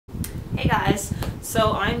Hey guys,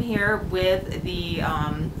 so I'm here with the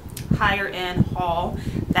higher end haul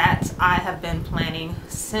that I have been planning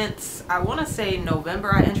since I want to say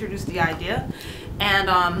November. I introduced the idea, and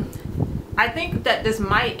I think that this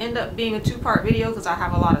might end up being a two-part video because I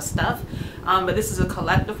have a lot of stuff, but this is a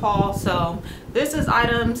collective haul. So this is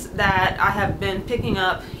items that I have been picking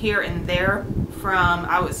up here and there from,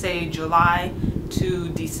 I would say, July to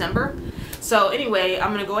December. So anyway,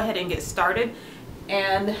 I'm gonna go ahead and get started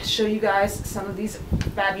and show you guys some of these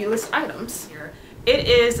fabulous items here. It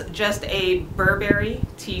is just a Burberry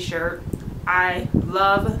t-shirt. I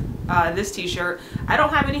love this t-shirt. I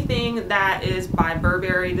don't have anything that is by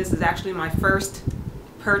Burberry. This is actually my first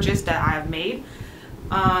purchase that I have made.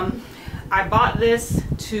 I bought this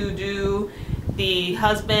to do the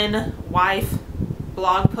husband-wife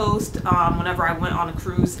blog post whenever I went on a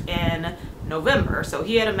cruise in November. So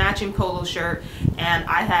he had a matching polo shirt and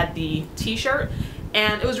I had the t-shirt,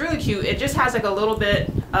 and it was really cute. It just has like a little bit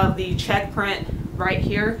of the check print right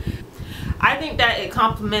here. I think that it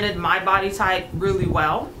complemented my body type really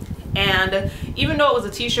well, and even though it was a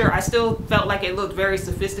t-shirt, I still felt like it looked very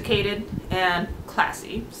sophisticated and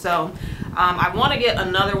classy. So I want to get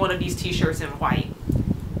another one of these t-shirts in white.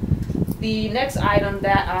 The next item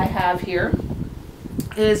that I have here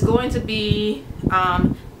is going to be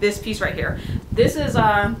this piece right here. This is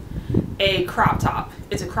a crop top.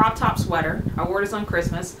 It's a crop top sweater. I wore this on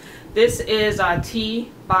Christmas. This is a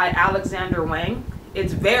tee by Alexander Wang.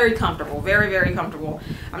 It's very comfortable, very, very comfortable.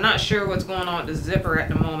 I'm not sure what's going on with the zipper at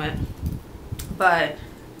the moment, but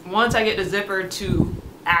once I get the zipper to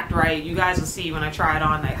act right, you guys will see when I try it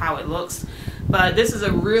on like how it looks. But this is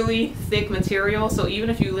a really thick material, so even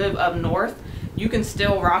if you live up north, you can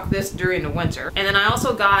still rock this during the winter. And then I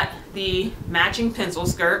also got the matching pencil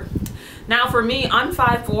skirt. Now for me, I'm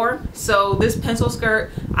 5'4", so this pencil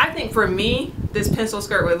skirt, I think for me, this pencil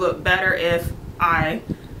skirt would look better if I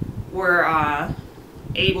were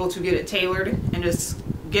able to get it tailored and just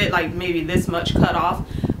get like maybe this much cut off.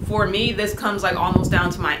 For me, this comes like almost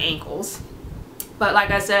down to my ankles. But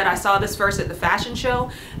like I said, I saw this first at the fashion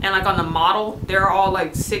show, and like on the model, they're all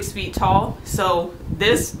like 6 feet tall. So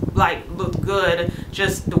this like looked good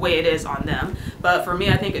just the way it is on them. But for me,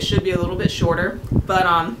 I think it should be a little bit shorter. But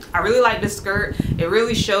I really like this skirt. It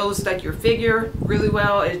really shows like your figure really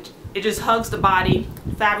well. It just hugs the body.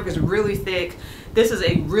 The fabric is really thick. This is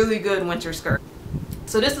a really good winter skirt.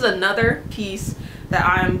 So this is another piece that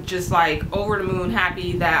I'm just like over the moon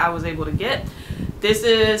happy that I was able to get. This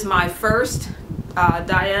is my first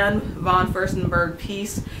Diane von Furstenberg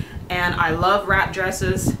piece, and I love wrap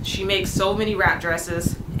dresses. She makes so many wrap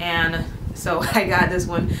dresses, and so I got this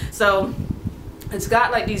one. So it's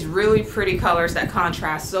got like these really pretty colors that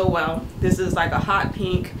contrast so well. This is like a hot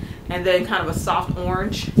pink and then kind of a soft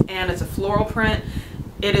orange, and it's a floral print.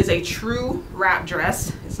 It is a true wrap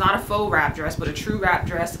dress. It's not a faux wrap dress, but a true wrap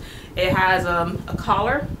dress. It has a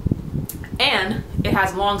collar and it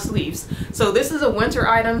has long sleeves. So this is a winter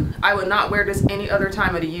item. I would not wear this any other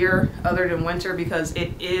time of the year other than winter because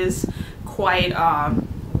it is quite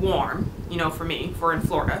warm, you know, for me, for in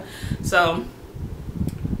Florida. So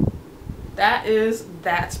that is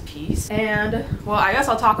that piece. And well, I guess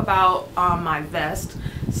I'll talk about my vest.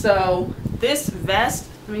 So this vest,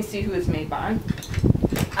 let me see who it's made by.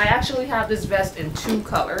 I actually have this vest in 2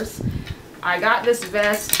 colors. I got this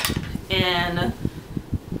vest in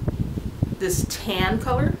this tan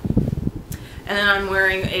color, and then I'm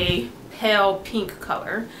wearing a pale pink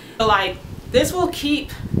color. So like this will keep,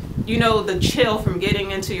 you know, the chill from getting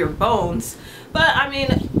into your bones, but I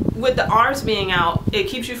mean with the arms being out, it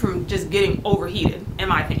keeps you from just getting overheated, in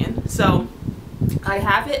my opinion. So I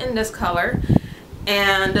have it in this color,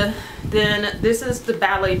 and then this is the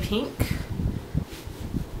ballet pink.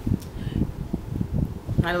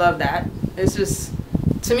 I love that. It's just,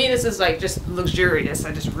 to me, this is like just luxurious.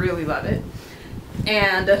 I just really love it.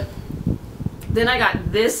 And then I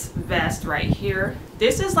got this vest right here.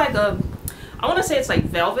 This is like a, I want to say it's like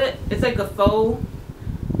velvet. It's like a faux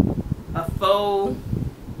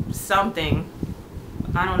something.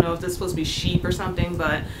 I don't know if this is supposed to be sheep or something,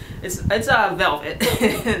 but it's a velvet.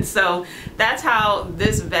 And so that's how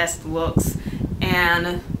this vest looks,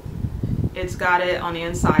 and it's got it on the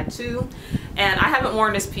inside too. And I haven't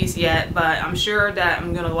worn this piece yet, but I'm sure that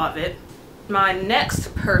I'm gonna love it. My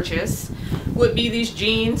next purchase would be these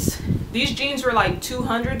jeans. These jeans were like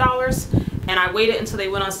 $200, and I waited until they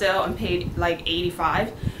went on sale and paid like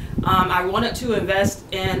 $85. I wanted to invest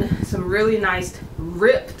in some really nice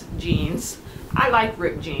ripped jeans. I like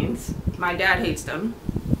ripped jeans. My dad hates them.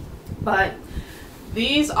 But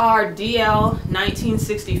these are DL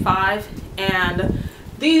 1965, and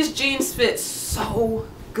these jeans fit so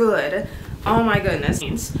good. Oh my goodness.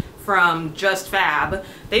 Jeans from Just Fab.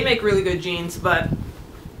 They make really good jeans, but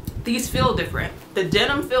these feel different. The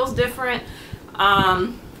denim feels different.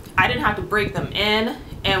 I didn't have to break them in.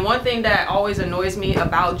 And one thing that always annoys me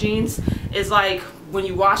about jeans is like when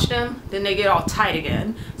you wash them, then they get all tight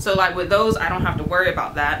again. So like with those, I don't have to worry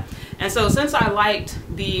about that. And so since I liked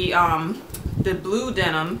the blue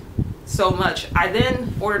denim so much, I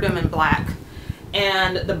then ordered them in black.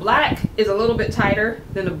 And the black is a little bit tighter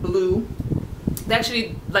than the blue. They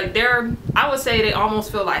actually, like, I would say they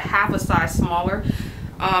almost feel like half a size smaller.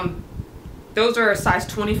 Those are a size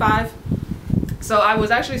 25. So I was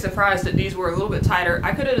actually surprised that these were a little bit tighter.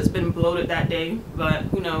 I could have just been bloated that day, but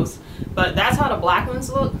who knows. But that's how the black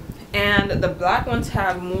ones look. And the black ones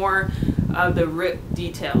have more of the rip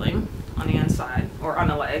detailing on the inside or on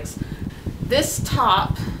the legs. This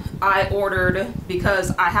top I ordered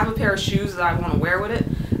because I have a pair of shoes that I want to wear with it.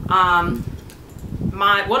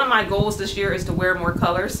 One of my goals this year is to wear more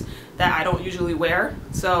colors that I don't usually wear.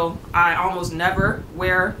 So I almost never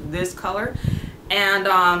wear this color, and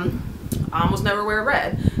I almost never wear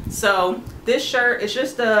red. So this shirt is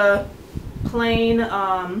just a plain,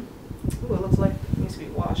 ooh, it looks like it needs to be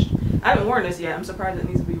washed. I haven't worn this yet. I'm surprised it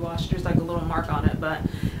needs to be washed. There's like a little mark on it, but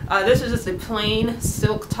this is just a plain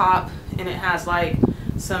silk top, and it has like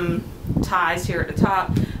some ties here at the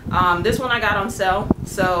top. This one I got on sale,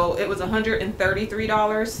 so it was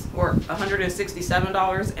 $133 or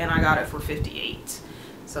 $167, and I got it for $58.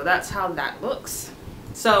 So that's how that looks.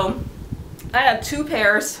 So I have two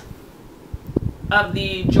pairs of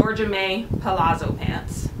the Georgia May palazzo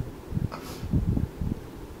pants.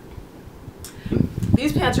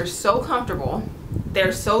 These pants are so comfortable.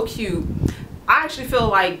 They're so cute. I actually feel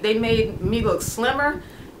like they made me look slimmer.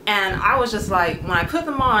 And I was just like, when I put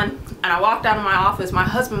them on and I walked out of my office, my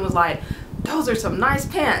husband was like, those are some nice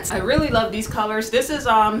pants. I really love these colors. This is,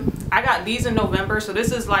 I got these in November. So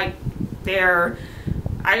this is like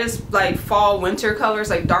I just like fall winter colors,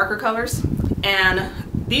 like darker colors. And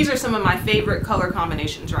these are some of my favorite color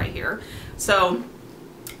combinations right here. So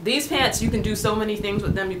these pants, you can do so many things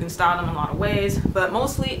with them. You can style them a lot of ways, but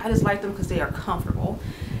mostly I just like them because they are comfortable.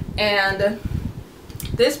 And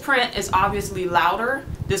this print is obviously louder.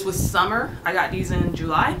 This was summer. I got these in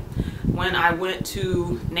July when I went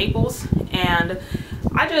to Naples, and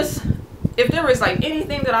if there was like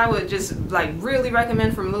anything that I would just like really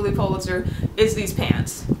recommend from Lilly Pulitzer, it's these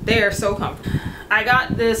pants. They are so comfortable. I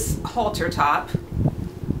got this halter top,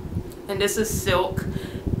 and this is silk,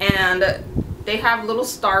 and they have little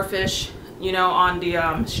starfish, you know, on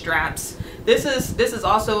the straps. This is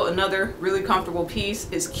also another really comfortable piece.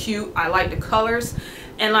 It's cute. I like the colors.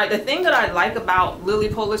 And like the thing that I like about Lilly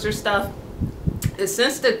Pulitzer stuff is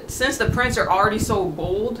since the prints are already so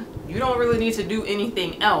bold, you don't really need to do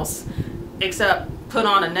anything else except put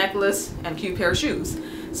on a necklace and a cute pair of shoes.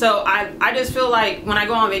 So I just feel like when I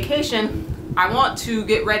go on vacation, I want to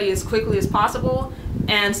get ready as quickly as possible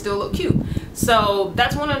and still look cute. So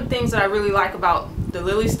that's one of the things that I really like about the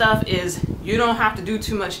Lilly stuff is you don't have to do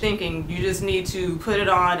too much thinking. You just need to put it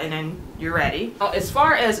on and then you're ready. As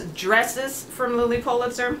far as dresses from Lilly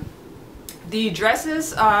Pulitzer, the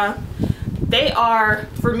dresses, they are,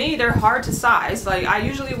 for me, they're hard to size. Like I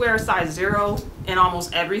usually wear a size 0 in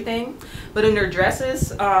almost everything, but in their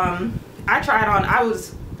dresses, I tried on, I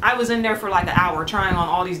was in there for like an hour trying on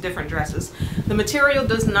all these different dresses. The material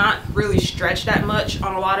does not really stretch that much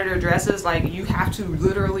on a lot of their dresses. Like you have to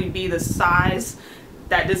literally be the size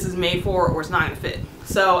that this is made for or it's not gonna fit.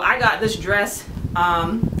 So I got this dress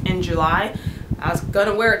in July. I was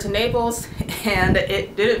gonna wear it to Naples and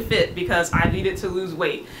it didn't fit because I needed to lose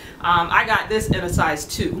weight. I got this in a size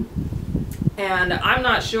 2, and I'm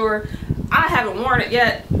not sure, I haven't worn it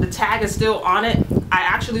yet. The tag is still on it. I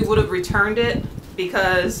actually would have returned it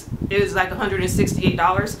because it was like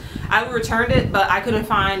 $168. I returned it, but I couldn't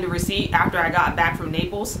find the receipt after I got back from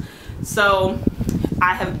Naples. So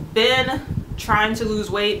I have been trying to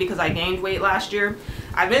lose weight because I gained weight last year.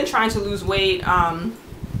 I've been trying to lose weight.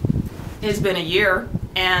 It's been a year,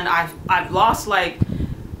 and I've lost like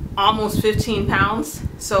almost 15 pounds.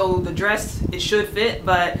 So the dress, it should fit,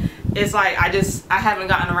 but it's like I haven't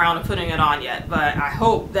gotten around to putting it on yet, but I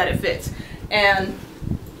hope that it fits. And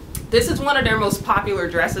this is one of their most popular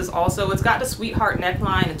dresses also. It's got the sweetheart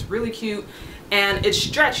neckline. It's really cute, and it's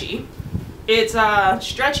stretchy. It's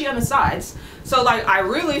stretchy on the sides. So like I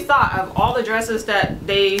really thought of all the dresses that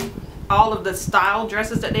all of the style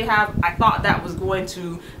dresses that they have, I thought that was going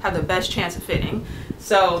to have the best chance of fitting.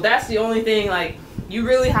 So that's the only thing, like you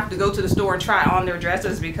really have to go to the store and try on their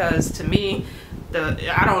dresses, because to me,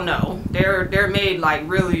 I don't know, they're made like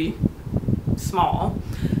really small.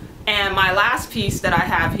 And my last piece that I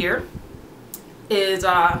have here is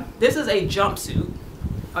this is a jumpsuit,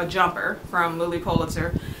 a jumper from Lilly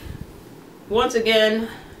Pulitzer. Once again,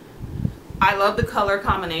 I love the color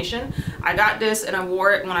combination. I got this and I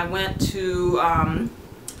wore it when I went to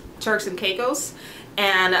Turks and Caicos,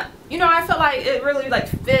 and you know, I felt like it really like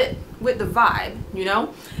fit with the vibe, you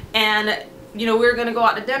know. And you know, we were gonna go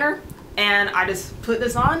out to dinner, and I just put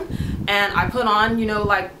this on, and I put on, you know,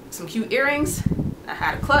 like some cute earrings. I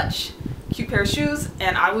had a clutch, cute pair of shoes,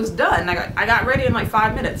 and I was done. I got ready in like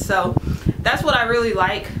 5 minutes. So that's what I really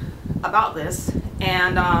like about this,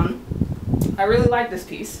 and I really like this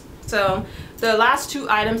piece. So the last two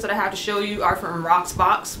items that I have to show you are from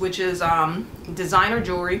Rocksbox, which is designer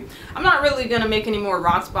jewelry. I'm not really gonna make any more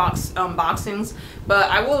Rocksbox unboxings, but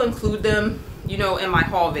I will include them, you know, in my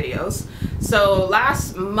haul videos. So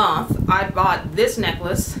last month I bought this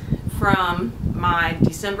necklace from my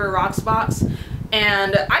December Rocksbox,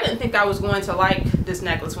 and I didn't think I was going to like this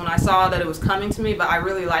necklace when I saw that it was coming to me, but I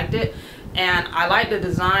really liked it, and I like the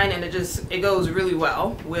design, and it goes really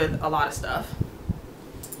well with a lot of stuff.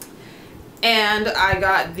 And I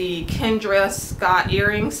got the Kendra Scott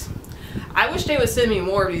earrings. I wish they would send me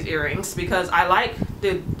more of these earrings because I like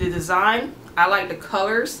the design, I like the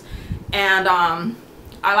colors, and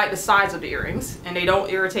I like the size of the earrings, and they don't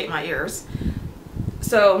irritate my ears.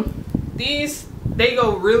 So these, they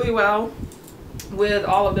go really well with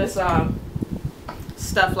all of this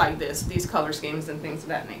stuff like this, these color schemes and things of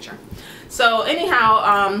that nature. So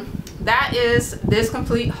anyhow, that is this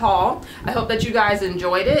complete haul. I hope that you guys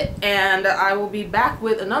enjoyed it, and I will be back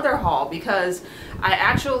with another haul because I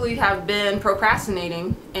actually have been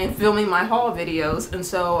procrastinating and filming my haul videos, and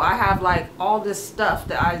so I have like all this stuff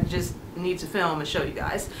that I just need to film and show you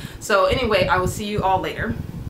guys. So anyway, I will see you all later.